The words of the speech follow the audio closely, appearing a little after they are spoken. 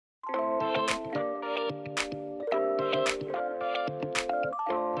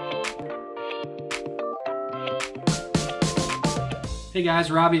Hey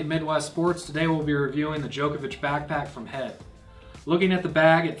guys, Robbie at Midwest Sports. Today we'll be reviewing the Djokovic backpack from Head. Looking at the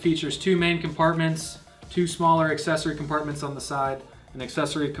bag, it features two main compartments, two smaller accessory compartments on the side, an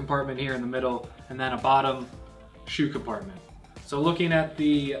accessory compartment here in the middle, and then a bottom shoe compartment. So looking at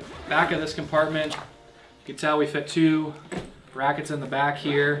the back of this compartment, you can tell we fit two rackets in the back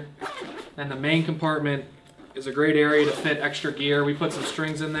here. And the main compartment is a great area to fit extra gear. We put some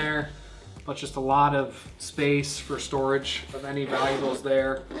strings in there, but just a lot of space for storage of any valuables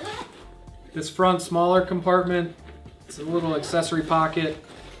there. This front smaller compartment, it's a little accessory pocket,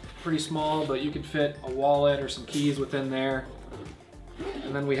 pretty small, but you can fit a wallet or some keys within there.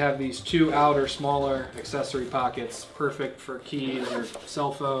 And then we have these two outer smaller accessory pockets, perfect for keys or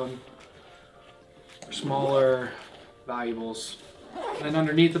cell phone or smaller valuables. And then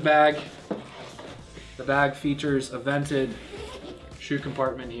underneath the bag features a vented shoe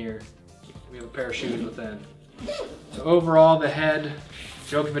compartment here. We have a pair of shoes within. So overall, the Head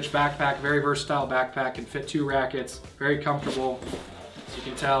Djokovic backpack, very versatile backpack, can fit two rackets, very comfortable. As you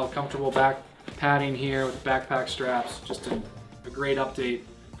can tell, comfortable back padding here with backpack straps. Just a great update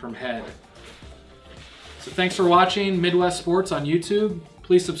from Head. So thanks for watching Midwest Sports on YouTube.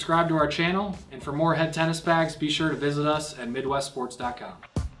 Please subscribe to our channel, and for more Head tennis bags, be sure to visit us at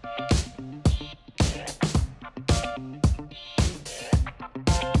midwestsports.com.